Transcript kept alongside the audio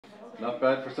Not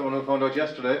bad for someone who found out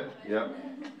yesterday. Yeah.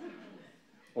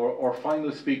 Our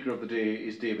final speaker of the day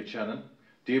is David Shannon.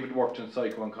 David worked in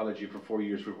psycho-oncology for 4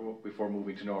 years before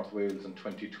moving to North Wales in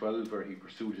 2012, where he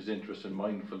pursued his interest in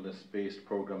mindfulness-based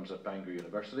programs at Bangor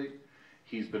University.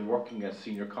 He's been working as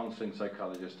senior counselling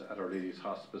psychologist at Our Lady's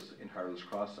Hospice in Harold's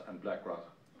Cross and Black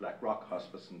Rock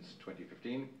Hospice since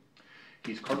 2015.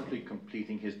 He's currently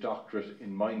completing his doctorate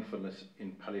in mindfulness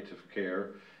in palliative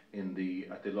care at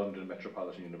the London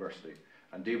Metropolitan University.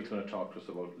 And David's going to talk to us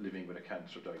about living with a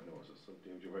cancer diagnosis. So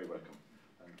David, you're very welcome.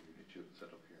 And we'll get you set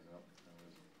up here now.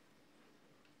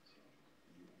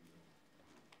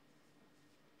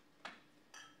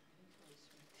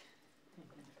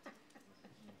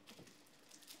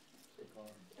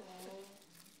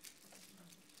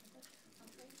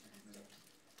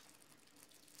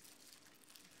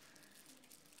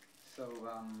 So,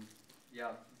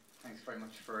 yeah, thanks very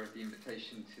much for the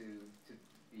invitation to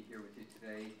be here with you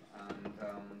today. And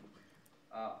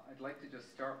I'd like to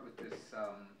just start with this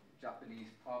Japanese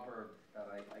proverb that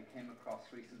I came across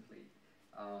recently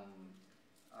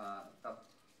that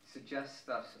suggests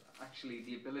that actually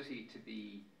the ability to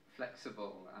be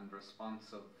flexible and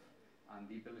responsive and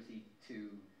the ability to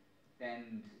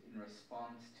bend in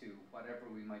response to whatever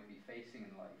we might be facing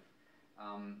in life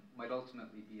might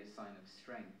ultimately be a sign of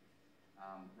strength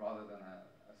rather than a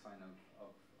sign of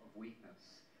weakness.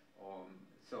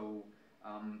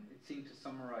 It seemed to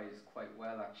summarize quite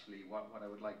well actually what I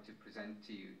would like to present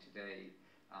to you today,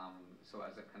 so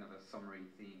as a kind of a summary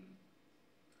theme.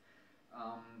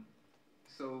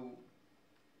 So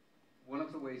one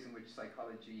of the ways in which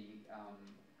psychology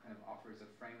kind of offers a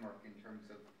framework in terms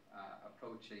of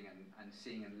approaching and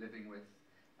seeing and living with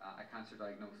a cancer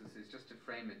diagnosis is just to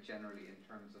frame it generally in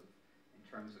terms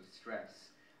of stress.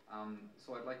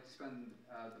 So I'd like to spend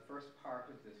the first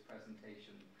part of this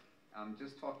presentation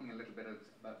just talking a little bit of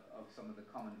some of the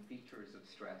common features of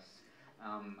stress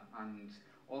and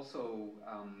also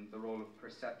the role of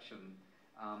perception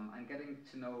and getting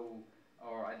to know,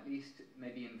 or at least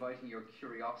maybe inviting your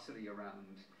curiosity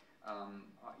around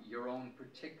your own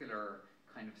particular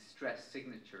kind of stress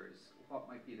signatures. What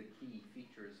might be the key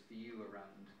features for you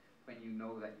around when you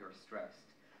know that you're stressed?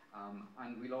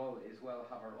 And we'll all as well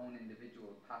have our own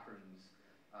individual patterns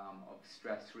of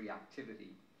stress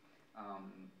reactivity.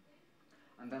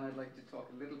 And then I'd like to talk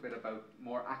a little bit about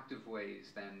more active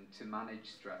ways then to manage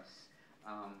stress.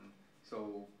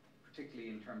 So particularly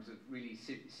in terms of really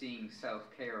seeing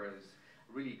self-care as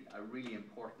a really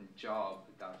important job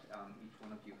that each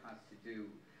one of you has to do,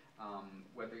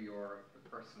 whether you're the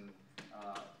person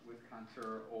with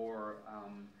cancer or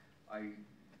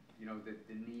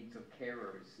the needs of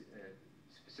carers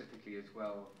specifically as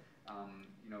well.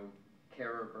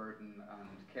 Carer burden and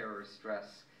carer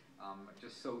stress are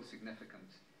just so significant,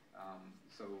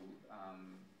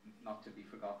 not to be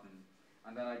forgotten.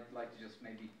 And then I'd like to just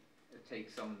maybe take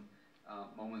some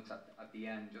moments at the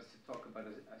end just to talk about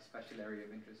a special area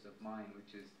of interest of mine,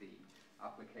 which is the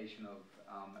application of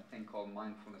a thing called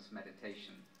mindfulness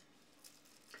meditation.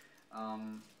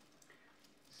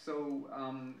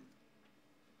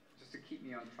 Just to keep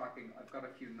me on tracking, I've got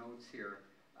a few notes here,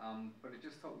 but I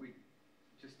just thought we'd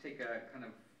just take a kind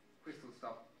of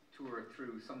whistle-stop tour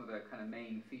through some of the kind of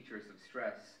main features of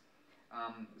stress.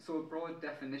 So a broad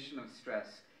definition of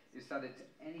stress is that it's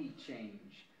any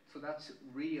change, so that's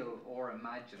real or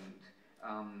imagined,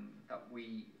 that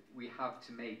we have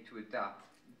to make to adapt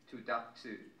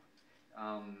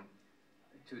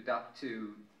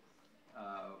to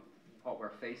what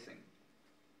we're facing.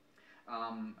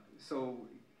 So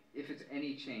if it's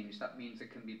any change, that means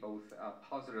it can be both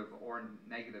positive or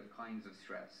negative kinds of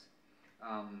stress.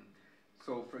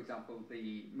 So for example,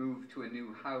 the move to a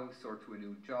new house or to a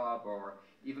new job or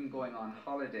even going on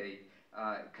holiday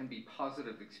can be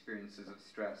positive experiences of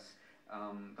stress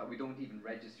that we don't even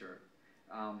register.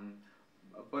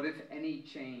 But if any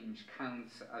change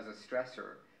counts as a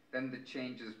stressor, then the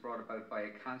changes brought about by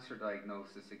a cancer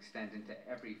diagnosis extend into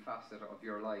every facet of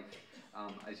your life,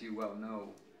 as you well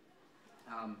know,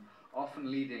 often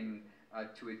leading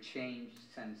to a changed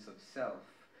sense of self,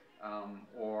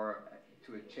 or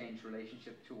to a changed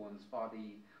relationship to one's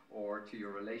body, or to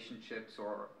your relationships,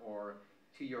 or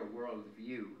to your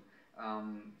worldview.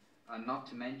 And not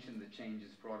to mention the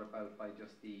changes brought about by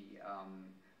just the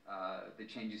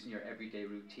changes in your everyday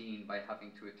routine by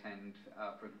having to attend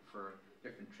for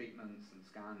different treatments and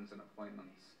scans and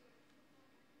appointments.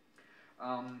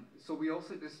 So we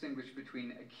also distinguish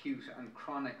between acute and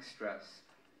chronic stress.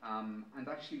 And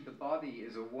actually the body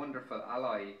is a wonderful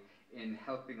ally in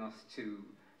helping us to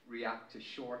react to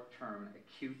short-term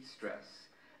acute stress.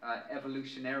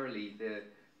 Evolutionarily,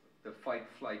 the fight,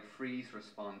 flight, freeze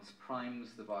response primes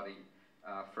the body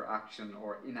for action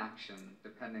or inaction,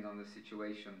 depending on the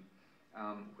situation,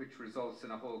 which results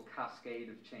in a whole cascade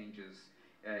of changes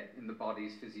in the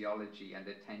body's physiology and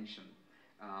attention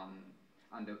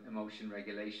and the emotion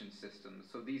regulation systems.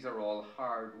 So these are all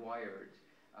hardwired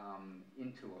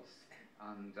into us,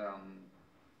 and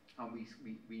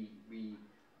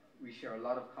we share a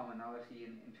lot of commonality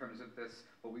in terms of this,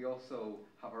 but we also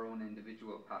have our own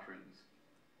individual patterns.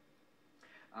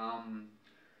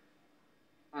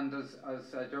 And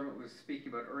as Dermot was speaking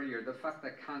about earlier, the fact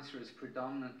that cancer is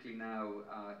predominantly now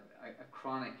a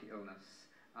chronic illness,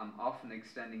 often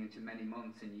extending into many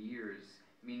months and years,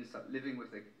 means that living with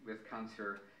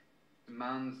cancer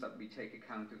demands that we take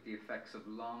account of the effects of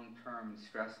long-term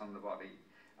stress on the body,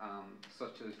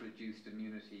 such as reduced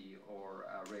immunity or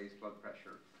raised blood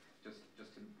pressure, just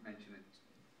to mention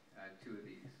two of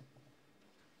these.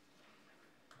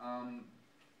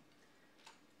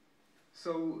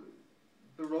 So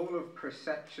the role of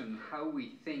perception, how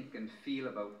we think and feel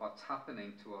about what's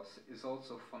happening to us, is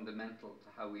also fundamental to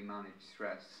how we manage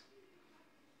stress.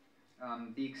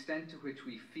 The extent to which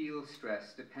we feel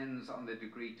stress depends on the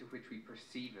degree to which we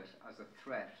perceive it as a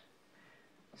threat.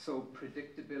 So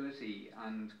predictability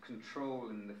and control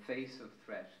in the face of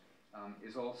threat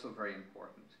is also very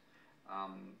important.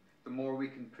 The more we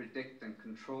can predict and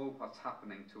control what's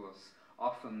happening to us,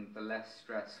 often the less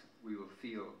stress we will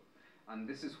feel. And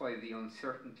this is why the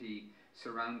uncertainty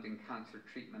surrounding cancer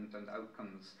treatment and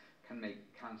outcomes can make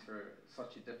cancer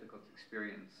such a difficult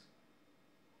experience.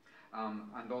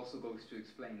 And also goes to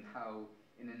explain how,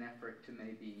 in an effort to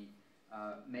maybe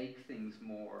make things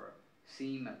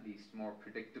seem at least more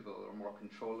predictable or more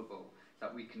controllable,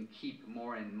 that we can keep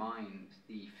more in mind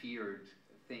the feared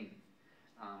thing.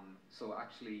 So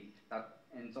actually that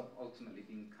ends up ultimately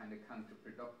being kind of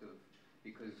counterproductive,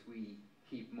 because we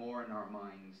keep more in our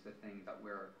minds the thing that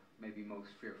we're maybe most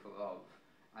fearful of,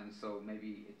 and so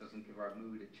maybe it doesn't give our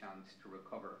mood a chance to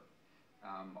recover,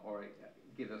 or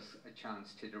give us a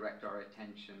chance to direct our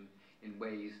attention in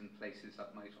ways and places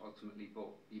that might ultimately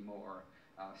be more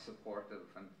supportive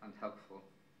and helpful.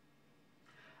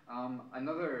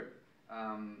 Another,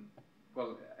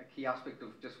 well, a key aspect of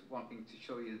just wanting to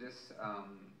show you this,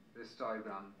 this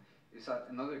diagram is that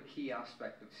another key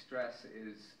aspect of stress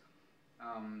is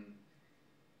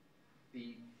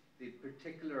the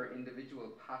particular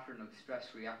individual pattern of stress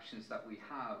reactions that we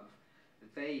have.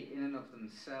 They, in and of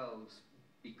themselves,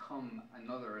 become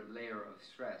another layer of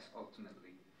stress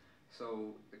ultimately.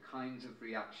 So the kinds of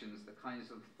reactions, the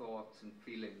kinds of thoughts and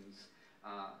feelings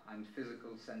and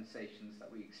physical sensations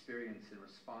that we experience in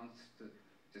response to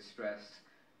stress,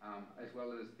 as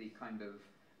well as the kind of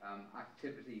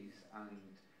activities and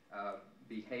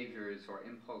behaviors or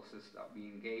impulses that we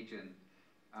engage in,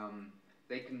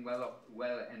 they can well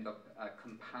end up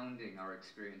compounding our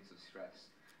experience of stress.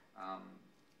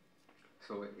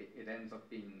 So it ends up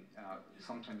being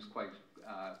sometimes quite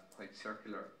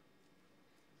circular.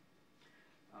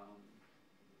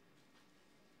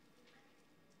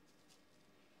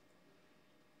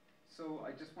 So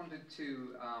I just wanted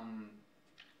to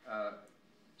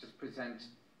just present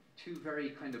two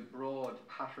very kind of broad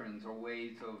patterns or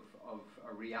ways of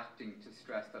reacting to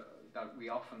stress that we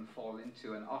often fall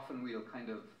into, and often we'll kind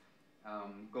of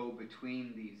go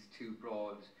between these two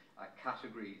broad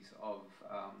categories of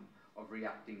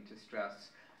reacting to stress,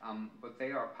 but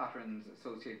they are patterns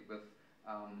associated with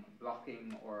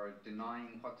blocking or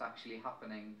denying what's actually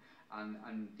happening,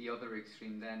 and the other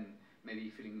extreme then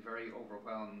maybe feeling very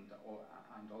overwhelmed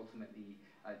and ultimately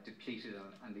depleted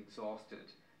and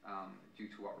exhausted due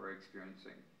to what we're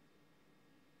experiencing.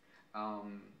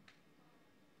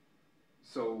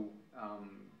 So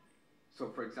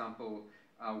for example,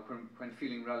 when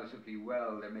feeling relatively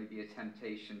well, there may be a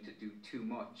temptation to do too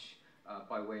much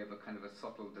by way of a kind of a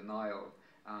subtle denial,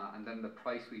 and then the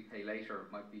price we pay later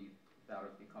might be that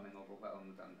of becoming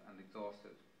overwhelmed and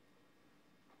exhausted.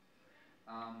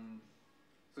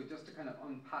 So just to kind of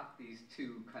unpack these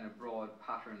two kind of broad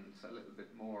patterns a little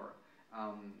bit more,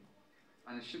 and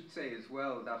I should say as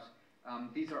well that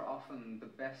these are often the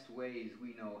best ways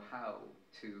we know how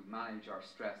to manage our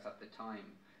stress at the time.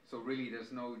 So really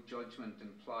there's no judgment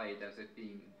implied as it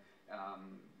being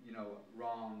you know,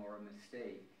 wrong or a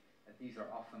mistake. These are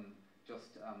often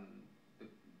just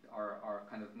our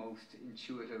kind of most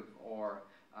intuitive or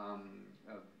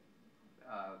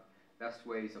best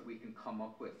ways that we can come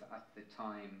up with at the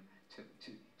time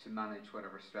to manage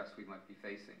whatever stress we might be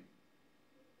facing.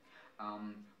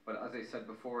 But as I said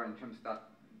before, in terms of that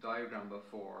diagram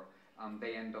before,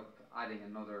 they end up adding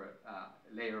another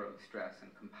layer of stress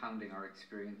and compounding our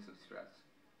experience of stress.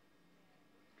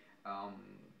 Okay.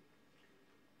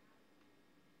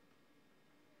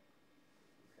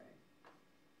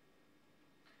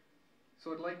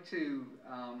 So I'd like to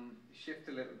shift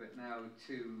a little bit now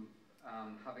to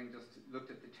having just looked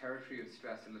at the territory of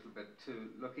stress a little bit, to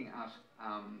looking at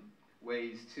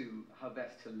ways to how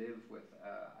best to live with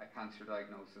a cancer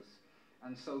diagnosis.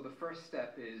 And so the first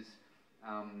step is,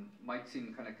 might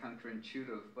seem kind of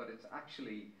counterintuitive, but it's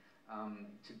actually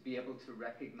to be able to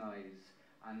recognize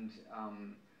and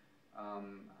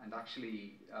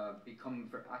actually become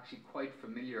actually quite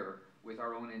familiar with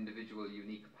our own individual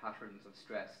unique patterns of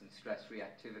stress and stress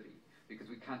reactivity, because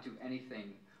we can't do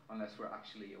anything unless we're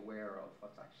actually aware of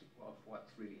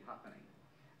what's really happening.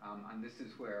 And this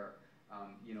is where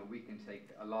you know, we can take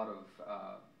a lot of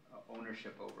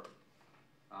ownership over.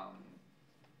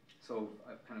 So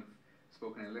I've kind of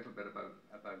spoken a little bit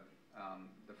about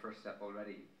the first step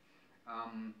already.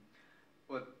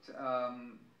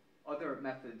 Other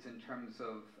methods in terms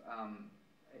of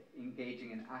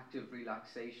engaging in active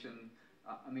relaxation,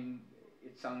 I mean,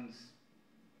 it sounds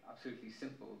absolutely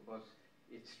simple, but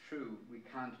it's true. We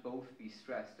can't both be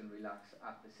stressed and relaxed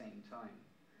at the same time.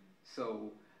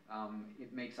 So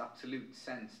it makes absolute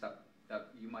sense that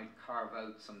you might carve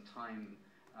out some time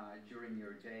during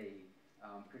your day,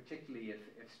 particularly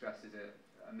if stress is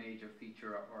a major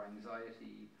feature, or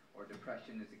anxiety or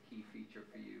depression is a key feature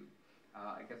for you.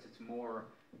 I guess it's more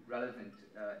relevant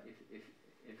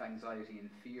if anxiety and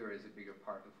fear is a bigger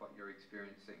part of what you're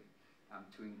experiencing,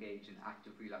 to engage in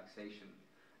active relaxation,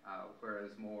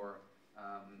 whereas more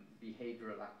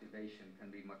behavioral activation can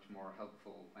be much more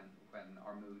helpful when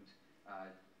our mood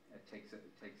takes a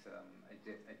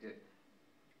dip.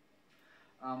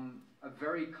 A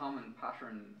very common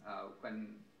pattern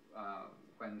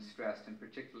when stressed, and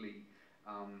particularly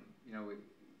you know,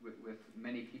 with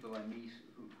many people I meet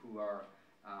who are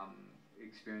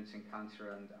experiencing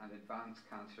cancer and advanced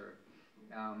cancer,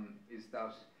 is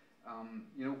that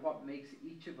you know, what makes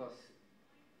each of us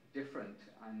different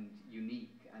and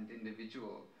unique and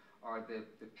individual are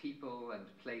the people and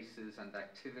places and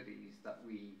activities that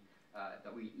we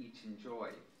each enjoy,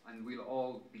 and we'll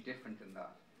all be different in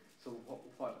that. So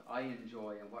what I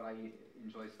enjoy and what I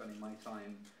enjoy spending my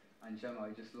time, and Gemma, I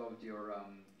just loved your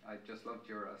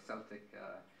Celtic,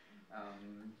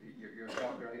 your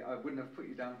soccer. I wouldn't have put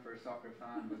you down for a soccer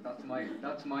fan, but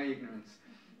that's my ignorance.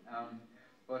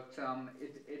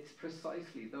 It's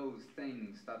precisely those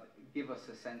things that give us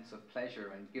a sense of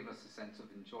pleasure and give us a sense of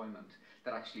enjoyment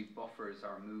that actually buffers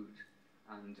our mood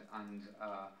and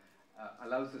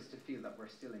allows us to feel that we're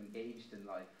still engaged in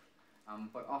life.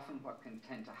 But often what can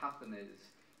tend to happen is,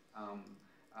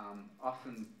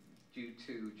 often due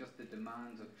to just the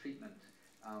demands of treatment,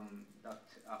 that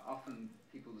often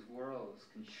people's worlds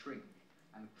can shrink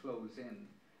and close in.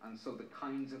 And so the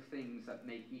kinds of things that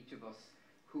make each of us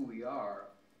who we are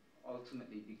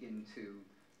ultimately begin to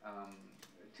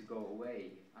go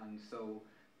away. And so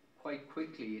quite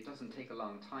quickly, it doesn't take a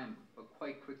long time, but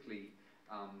quite quickly,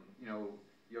 you know,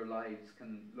 your lives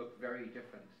can look very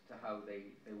different to how they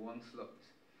once looked.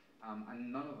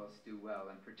 And none of us do well,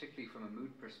 and particularly from a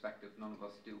mood perspective, none of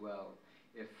us do well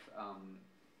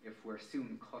if we're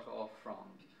soon cut off from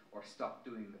or stop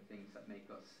doing the things that make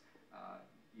us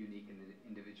unique and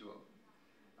individual.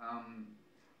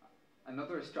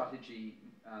 Another strategy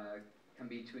can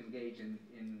be to engage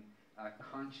in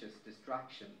conscious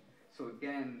distraction. So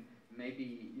again,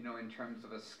 maybe, you know, in terms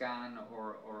of a scan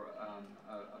or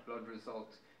a blood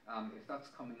result, if that's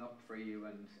coming up for you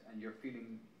and you're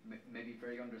feeling maybe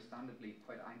very understandably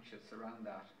quite anxious around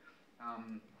that,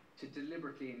 to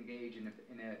deliberately engage in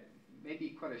a maybe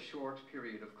quite a short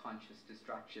period of conscious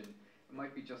distraction. It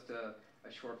might be just a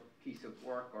short piece of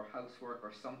work or housework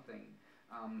or something,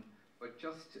 but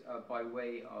just by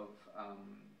way of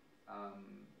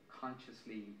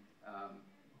consciously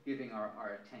giving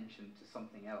our attention to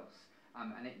something else.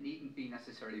 And it needn't be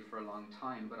necessarily for a long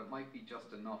time, but it might be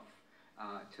just enough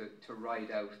to ride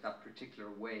out that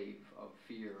particular wave of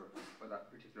fear or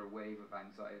that particular wave of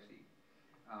anxiety.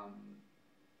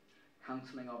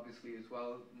 Counseling, obviously, as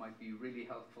well, might be really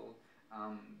helpful,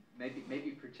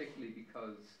 maybe particularly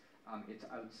because it's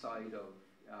outside of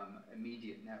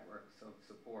immediate networks of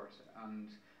support, and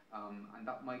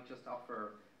that might just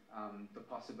offer the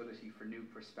possibility for new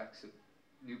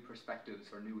perspectives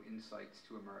or new insights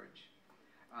to emerge.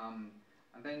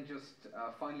 And then just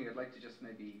finally, I'd like to just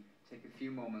maybe take a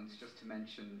few moments just to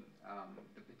mention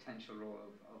the potential role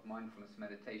of mindfulness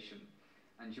meditation.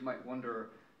 And you might wonder,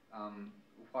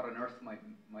 what on earth might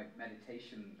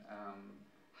meditation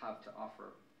have to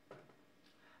offer?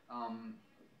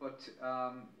 But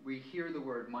we hear the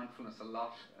word mindfulness a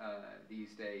lot these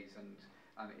days,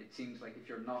 and It seems like if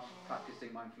you're not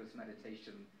practicing mindfulness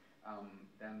meditation,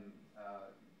 then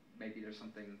maybe there's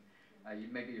something,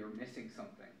 maybe you're missing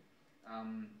something.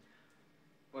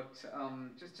 But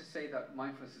just to say that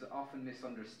mindfulness is often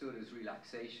misunderstood as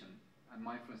relaxation, and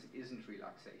mindfulness isn't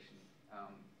relaxation.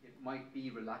 It might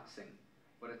be relaxing,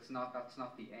 but it's not. That's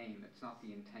not the aim. It's not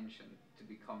the intention to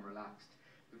become relaxed.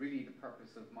 Really, the purpose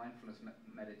of mindfulness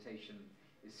meditation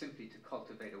is simply to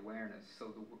cultivate awareness.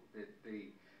 So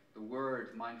the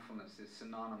word mindfulness is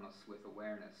synonymous with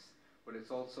awareness, but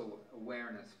it's also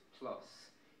awareness plus.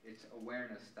 It's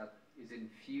awareness that is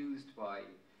infused by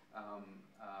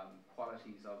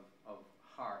qualities of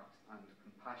heart and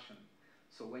compassion.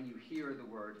 So when you hear the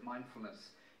word mindfulness,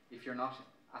 if you're not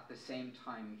at the same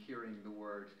time hearing the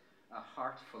word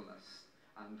heartfulness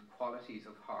and qualities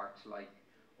of heart like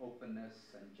openness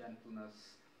and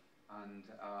gentleness and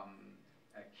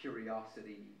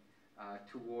curiosity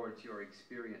towards your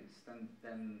experience,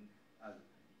 then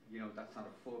you know, that's not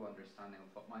a full understanding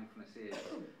of what mindfulness is.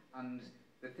 And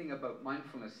the thing about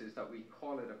mindfulness is that we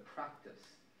call it a practice.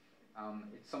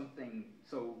 It's something,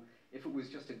 so if it was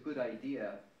just a good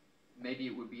idea, maybe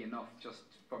it would be enough just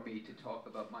for me to talk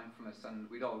about mindfulness and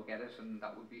we'd all get it and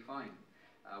that would be fine.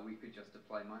 We could just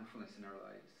apply mindfulness in our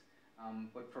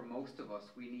lives. But for most of us,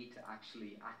 we need to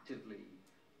actually actively,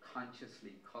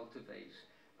 consciously cultivate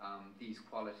these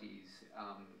qualities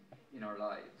in our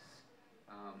lives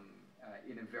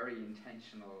in a very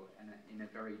intentional and in a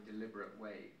very deliberate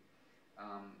way.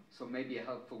 So maybe a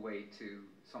helpful way to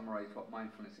summarize what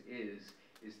mindfulness is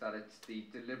that it's the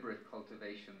deliberate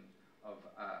cultivation of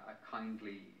a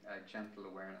kindly, gentle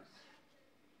awareness.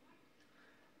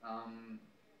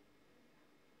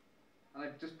 And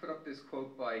I've just put up this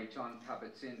quote by John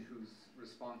Kabat-Zinn, who's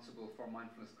responsible for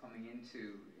mindfulness coming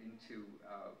into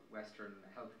Western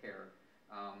healthcare,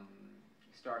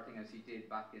 starting as he did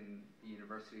back in the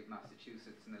University of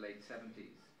Massachusetts in the late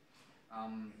 70s.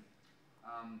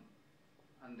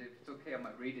 And if it's okay, I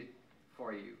might read it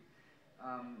for you.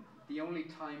 The only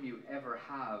time you ever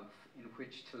have in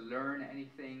which to learn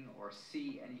anything, or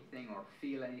see anything, or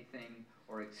feel anything,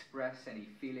 or express any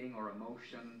feeling or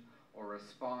emotion, or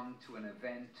respond to an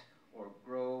event, or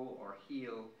grow, or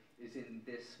heal, is in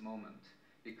this moment.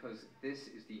 Because this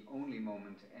is the only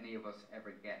moment any of us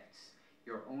ever gets.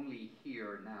 You're only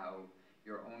here now.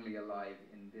 You're only alive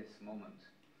in this moment.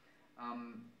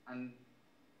 And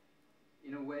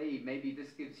in a way, maybe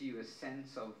this gives you a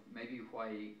sense of maybe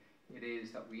why it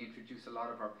is that we introduce a lot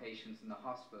of our patients in the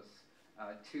hospice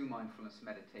to mindfulness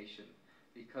meditation,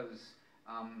 because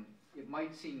it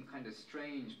might seem kind of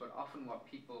strange, but often what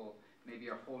people maybe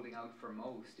are holding out for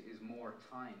most is more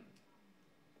time.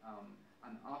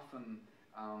 And often,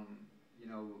 you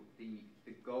know,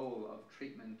 the goal of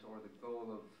treatment or the goal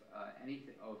of any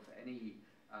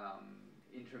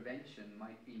intervention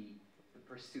might be the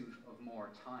pursuit of more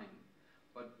time.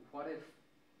 But what if,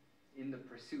 in the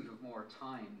pursuit of more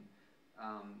time,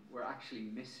 we're actually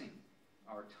missing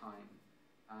our time?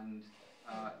 And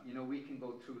you know, we can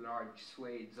go through large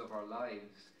swathes of our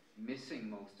lives missing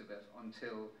most of it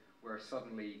until we're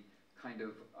suddenly kind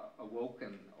of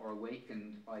awoken or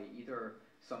awakened by either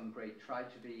some great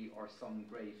tragedy or some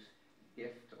great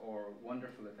gift or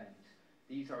wonderful event.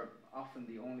 These are often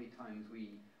the only times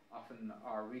we often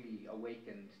are really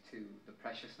awakened to the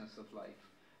preciousness of life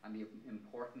and the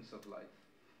importance of life.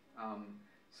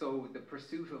 So the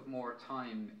pursuit of more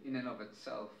time in and of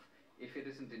itself, if it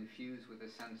isn't infused with a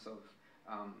sense of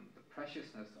the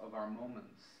preciousness of our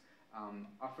moments,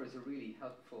 offers a really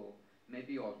helpful,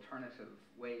 maybe alternative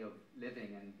way of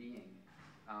living and being.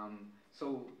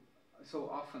 So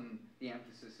often the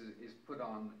emphasis is put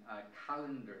on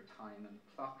calendar time and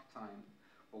clock time,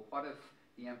 but what if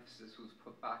the emphasis was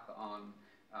put back on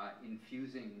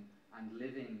infusing and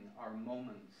living our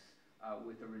moments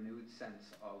with a renewed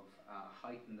sense of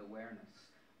heightened awareness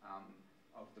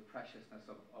of the preciousness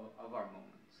of our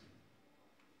moments.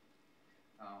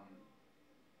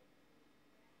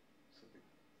 So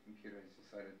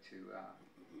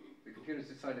the computer's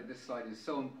decided this slide is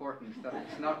so important that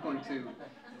it's not going to,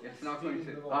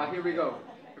 here we go.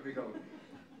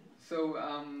 So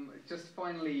just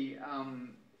finally,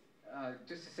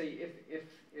 just to say,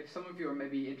 if some of you are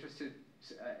maybe interested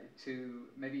to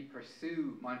maybe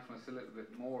pursue mindfulness a little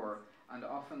bit more, and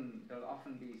there'll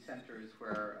often be centers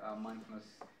where mindfulness,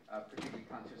 particularly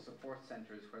cancer support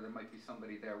centers, where there might be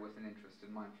somebody there with an interest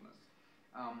in mindfulness.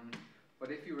 But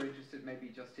if you were interested maybe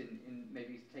just in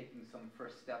maybe taking some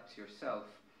first steps yourself,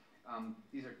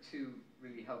 these are two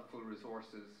really helpful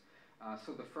resources.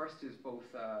 So the first is both,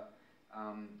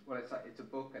 well, it's a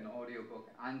book, an audio book,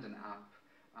 and an app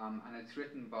And it's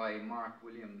written by Mark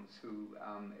Williams, who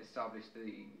established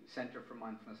the Centre for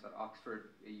Mindfulness at Oxford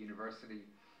University,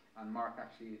 and Mark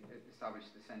actually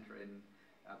established the centre in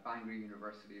Bangor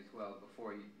University as well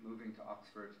before moving to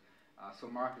Oxford. So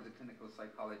Mark is a clinical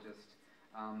psychologist,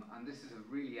 and this is a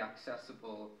really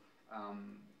accessible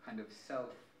kind of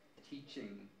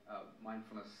self-teaching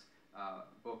mindfulness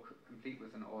book, complete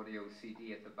with an audio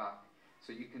CD at the back. So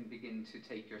you can begin to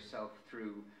take yourself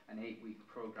through an 8-week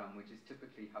program, which is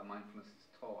typically how mindfulness is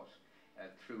taught,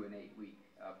 through an 8-week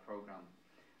program.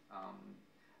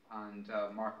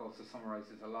 Mark also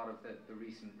summarizes a lot of the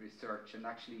recent research, and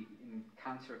actually in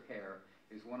cancer care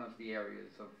is one of the areas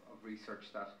of research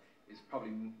that is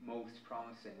probably most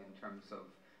promising in terms of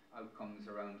outcomes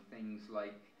around things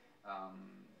like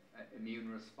immune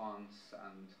response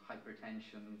and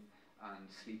hypertension and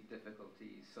sleep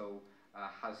difficulties. So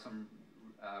has some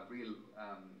real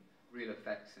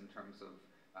effects in terms of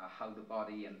how the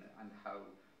body and how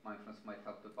mindfulness might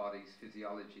help the body's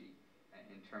physiology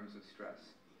in terms of stress.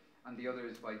 And the other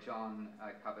is by John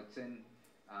Kabat-Zinn,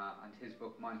 and his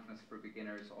book Mindfulness for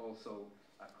Beginners also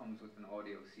comes with an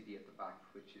audio CD at the back,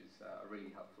 which is a really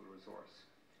helpful resource.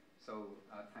 So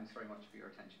thanks very much for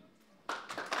your attention.